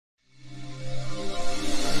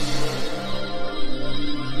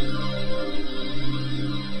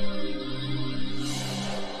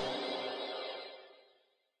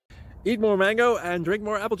Eat more mango and drink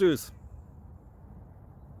more apple juice.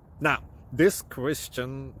 Now, this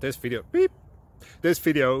video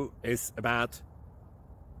is about...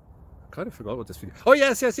 I kind of forgot what this video... Oh,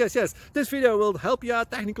 yes. This video will help you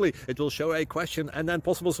out technically. It will show a question and then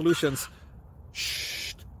possible solutions.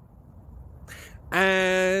 Shh.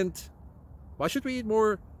 And why should we eat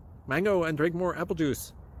more mango and drink more apple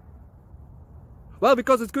juice? Well,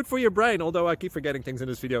 because it's good for your brain, although I keep forgetting things in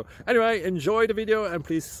this video. Anyway, enjoy the video and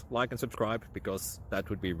please like and subscribe, because that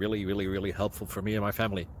would be really helpful for me and my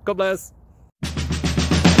family. God bless!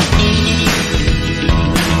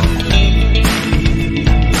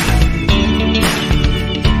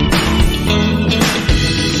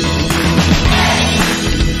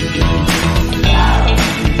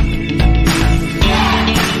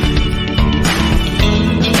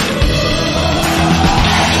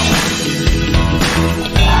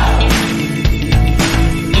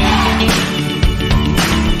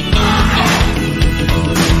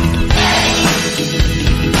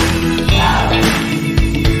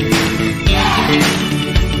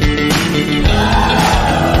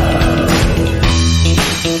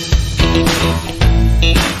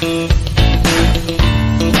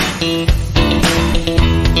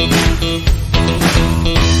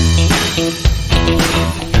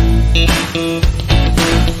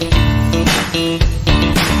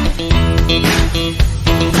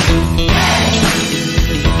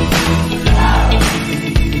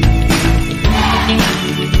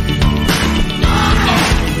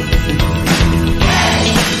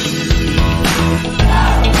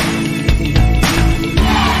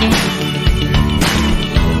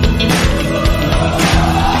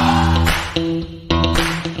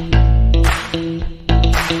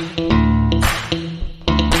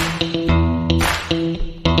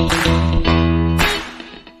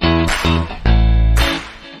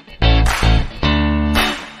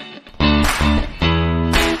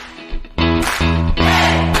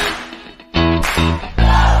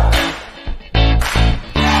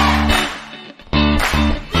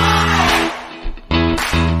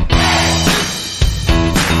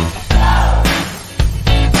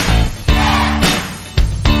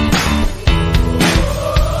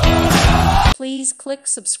 Please click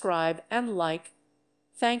subscribe and like.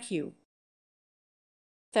 Thank you.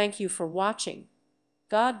 Thank you for watching.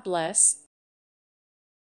 God bless.